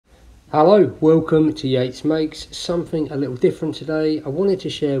Hello, welcome to Yates Makes. Something a little different today. I wanted to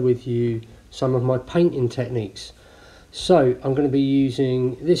share with you some of my painting techniques. So I'm going to be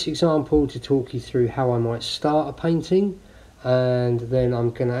using this example to talk you through how I might start a painting, and then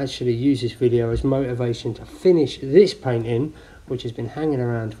I'm going to actually use this video as motivation to finish this painting, which has been hanging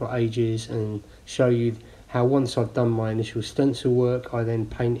around for ages, and show you how once I've done my initial stencil work, I then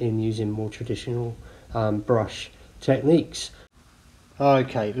paint in using more traditional brush techniques.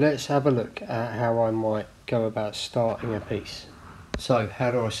 Okay, let's have a look at how I might go about starting a piece. So how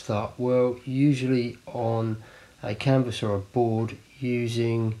do I start? Well, usually on a canvas or a board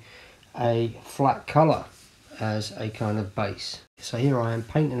using a flat colour as a kind of base. So here I am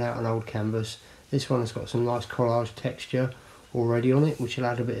painting out an old canvas. This one has got some nice collage texture already on it, which will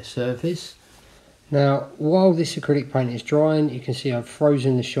add a bit of surface. Now, while this acrylic paint is drying, you can see I've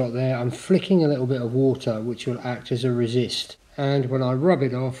frozen the shot there. I'm flicking a little bit of water, which will act as a resist. And when I rub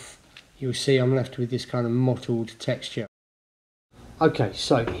it off, you'll see I'm left with this kind of mottled texture. Okay,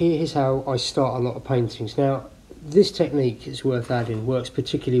 so here's how I start a lot of paintings. Now, this technique is worth adding, works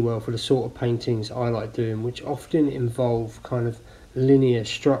particularly well for the sort of paintings I like doing, which often involve kind of linear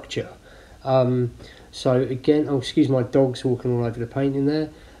structure. So again, oh, excuse my dogs walking all over the painting there.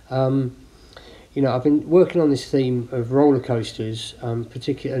 You know, I've been working on this theme of roller coasters,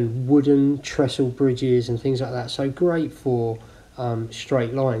 particularly and wooden trestle bridges and things like that. So great for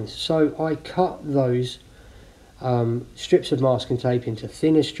straight lines. So I cut those strips of masking tape into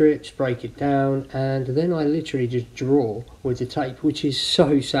thinner strips, break it down, and then I literally just draw with the tape, which is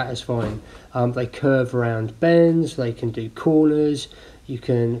so satisfying. They curve around bends, they can do corners, you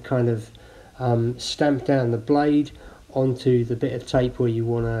can kind of stamp down the blade onto the bit of tape where you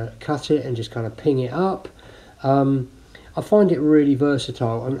want to cut it and just kind of ping it up. I find it really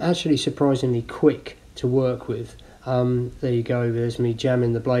versatile and actually surprisingly quick to work with. There you go, there's me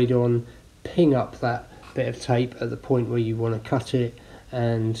jamming the blade on, ping up that bit of tape at the point where you want to cut it,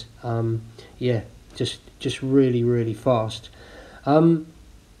 and yeah, just really fast.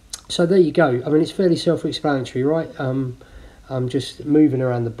 So there you go. I mean, it's fairly self-explanatory, right? I'm just moving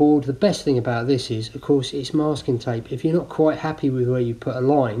around the board. The best thing about this is, of course, it's masking tape. If you're not quite happy with where you put a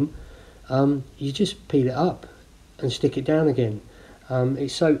line, you just peel it up and stick it down again.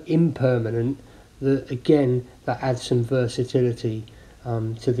 It's so impermanent that, again, that adds some versatility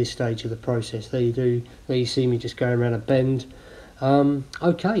to this stage of the process. There you do. There you see me just going around a bend.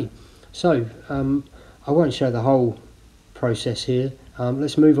 Okay, so I won't show the whole process here.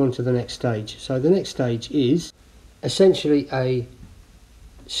 Let's move on to the next stage. So the next stage is essentially a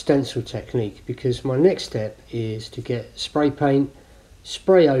stencil technique, because my next step is to get spray paint,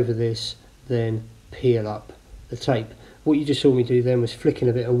 spray over this, then peel up the tape. What you just saw me do then was flicking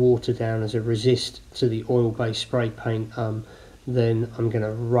a bit of water down as a resist to the oil-based spray paint. Then I'm going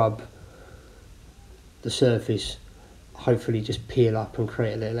to rub the surface, hopefully just peel up and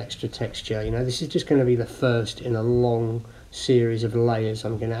create a little extra texture. You know, this is just going to be the first in a long series of layers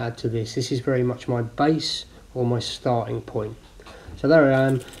I'm going to add to this. This is very much my base or my starting point. So there I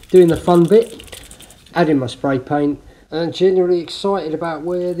am, doing the fun bit, adding my spray paint, and generally excited about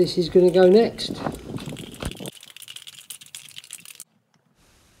where this is going to go next.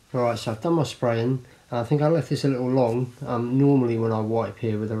 Alright, so I've done my spraying. I think I left this a little long. Normally when I wipe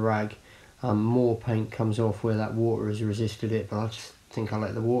here with a rag, more paint comes off where that water has resisted it, but I just think I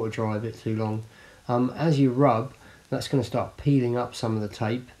let the water dry a bit too long. As you rub, that's going to start peeling up some of the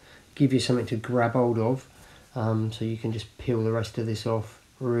tape, give you something to grab hold of. So you can just peel the rest of this off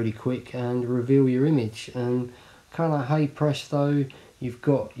really quick and reveal your image, and kind of hey presto, you've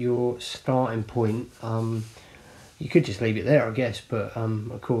got your starting point. You could just leave it there, I guess, but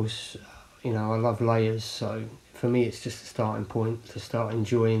of course, you know, I love layers, so for me it's just a starting point to start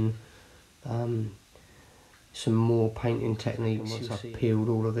enjoying some more painting techniques. Once I've peeled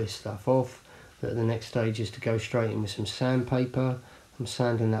all of this stuff off, but the next stage is to go straight in with some sandpaper. I'm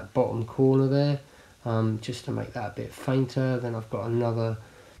sanding that bottom corner there, just to make that a bit fainter. Then I've got another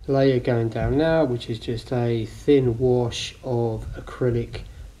layer going down now, which is just a thin wash of acrylic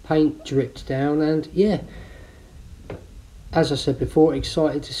paint dripped down, and yeah, as I said before,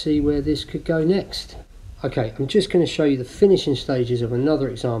 excited to see where this could go next. Okay, I'm just going to show you the finishing stages of another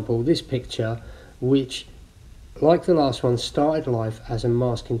example, this picture, which, like the last one, started life as a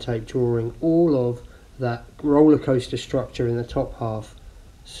masking tape drawing. All of that roller coaster structure in the top half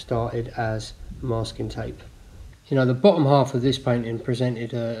started as masking tape. You know, the bottom half of this painting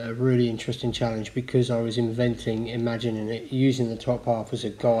presented a really interesting challenge, because I was imagining it, using the top half as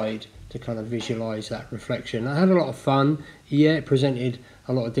a guide to kind of visualise that reflection. I had a lot of fun. Yeah, it presented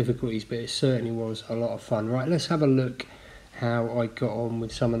a lot of difficulties, but it certainly was a lot of fun. Right, let's have a look how I got on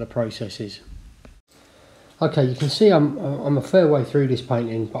with some of the processes. Okay, you can see I'm a fair way through this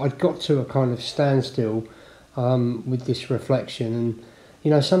painting, but I'd got to a kind of standstill with this reflection. And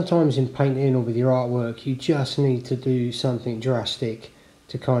you know, sometimes in painting or with your artwork, you just need to do something drastic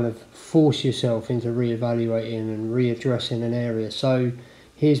to kind of force yourself into re-evaluating and readdressing an area. So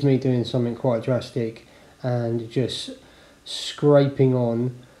here's me doing something quite drastic and just scraping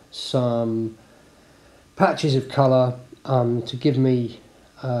on some patches of colour to give me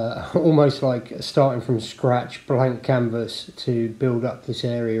almost like starting from scratch, blank canvas, to build up this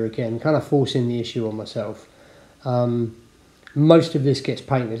area again, kind of forcing the issue on myself. Most of this gets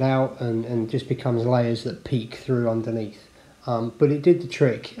painted out and just becomes layers that peek through underneath. But it did the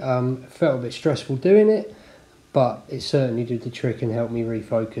trick. It felt a bit stressful doing it, but it certainly did the trick and helped me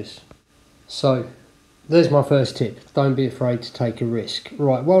refocus. So there's my first tip. Don't be afraid to take a risk.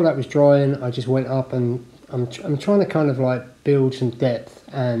 Right, while that was drying, I just went up and I'm trying to kind of like build some depth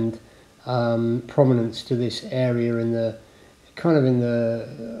and prominence to this area in the kind of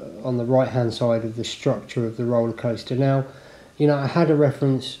on the right hand side of the structure of the roller coaster. Now, you know, I had a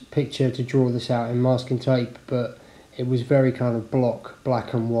reference picture to draw this out in masking tape, but it was very kind of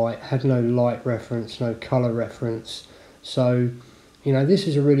black and white, had no light reference, no colour reference. So, you know, this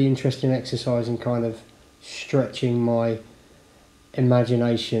is a really interesting exercise in kind of stretching my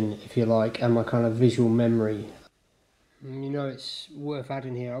imagination, if you like, and my kind of visual memory. You know, it's worth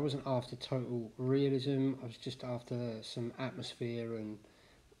adding here, I wasn't after total realism, I was just after some atmosphere and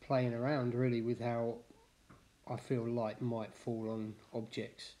playing around really with how I feel light might fall on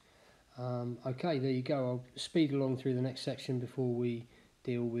objects. Okay, there you go. I'll speed along through the next section before we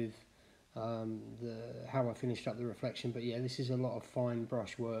deal with how I finished up the reflection. But yeah, this is a lot of fine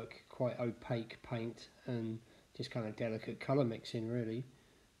brush work, quite opaque paint, and just kind of delicate colour mixing really.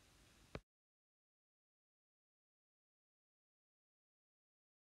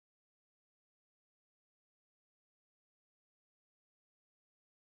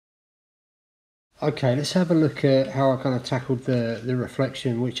 Okay, let's have a look at how I kind of tackled the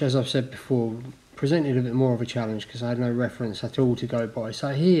reflection, which, as I've said before, presented a bit more of a challenge because I had no reference at all to go by. So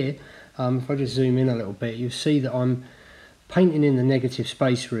here, if I just zoom in a little bit, you'll see that I'm painting in the negative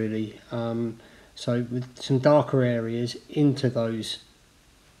space really. So with some darker areas into those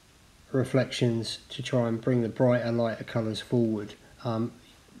reflections to try and bring the brighter, lighter colours forward.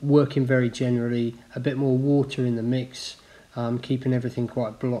 Working very generally, a bit more water in the mix. Keeping everything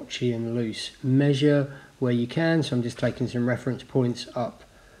quite blotchy and loose. Measure where you can, so I'm just taking some reference points up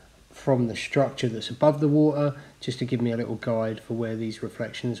from the structure that's above the water just to give me a little guide for where these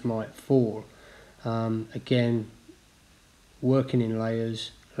reflections might fall. Again, working in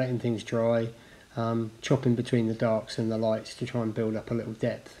layers, letting things dry, chopping between the darks and the lights to try and build up a little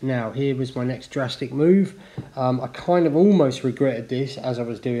depth. Now here was my next drastic move. I kind of almost regretted this as I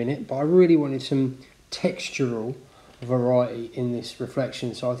was doing it, but I really wanted some textural variety in this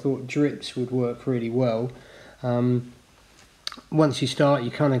reflection, so I thought drips would work really well. Once you start,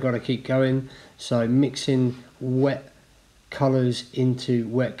 you kind of got to keep going, so mixing wet colours into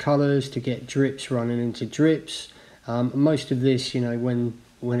wet colours to get drips running into drips. Most of this, you know,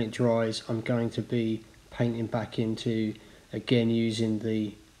 when it dries, I'm going to be painting back into, again, using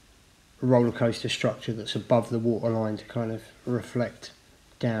the roller coaster structure that's above the waterline to kind of reflect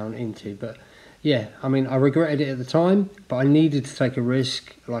down into. But yeah, I mean, I regretted it at the time, but I needed to take a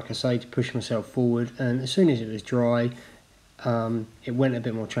risk, like I say, to push myself forward. And as soon as it was dry, it went a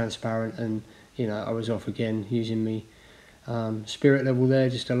bit more transparent, and you know, I was off again using me spirit level there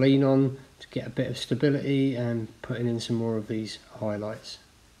just to lean on to get a bit of stability and putting in some more of these highlights.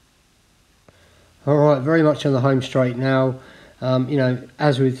 Alright, very much on the home straight now. You know,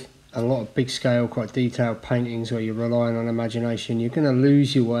 as with a lot of big scale, quite detailed paintings where you're relying on imagination, you're going to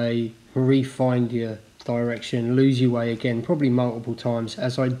lose your way, re-find your direction, lose your way again, probably multiple times,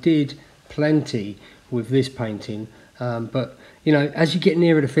 as I did plenty with this painting. But you know, as you get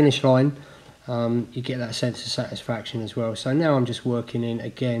nearer the finish line, you get that sense of satisfaction as well. So now I'm just working in,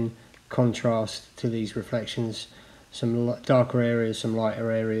 again, contrast to these reflections, some darker areas, some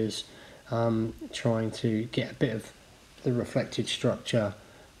lighter areas, trying to get a bit of the reflected structure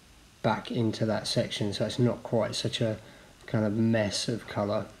back into that section so it's not quite such a kind of mess of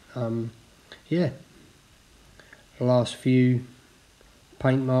colour. Yeah, last few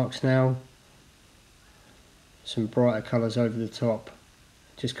paint marks now, some brighter colours over the top,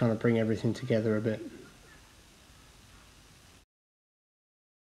 just kind of bring everything together a bit.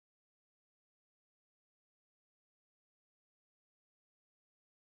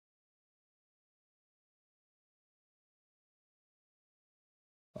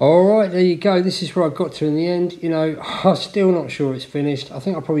 Alright, there you go. This is where I got to in the end. You know, I'm still not sure it's finished. I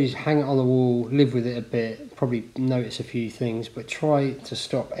think I'll probably just hang it on the wall, live with it a bit, probably notice a few things, but try to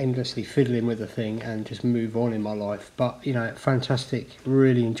stop endlessly fiddling with the thing and just move on in my life. But, you know, fantastic,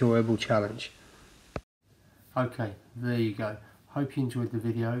 really enjoyable challenge. Okay, there you go. Hope you enjoyed the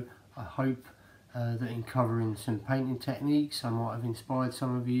video. I hope that in covering some painting techniques I might have inspired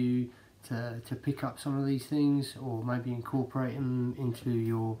some of you to pick up some of these things, or maybe incorporate them into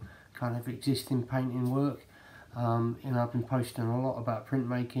your kind of existing painting work. You know, I've been posting a lot about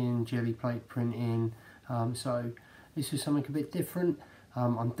printmaking, jelly plate printing, so this is something a bit different.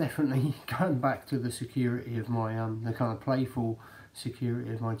 I'm definitely going back to the security of my the kind of playful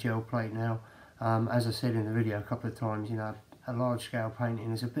security of my gel plate now. As I said in the video a couple of times, you know, a large scale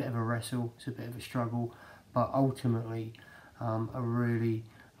painting is a bit of a wrestle, it's a bit of a struggle, but ultimately a really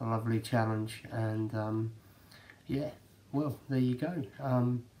lovely challenge. And yeah, well, there you go.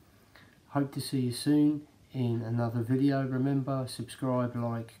 Hope to see you soon in another video. Remember, subscribe,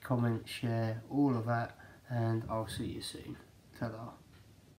 like, comment, share, all of that, and I'll see you soon. Ta-da.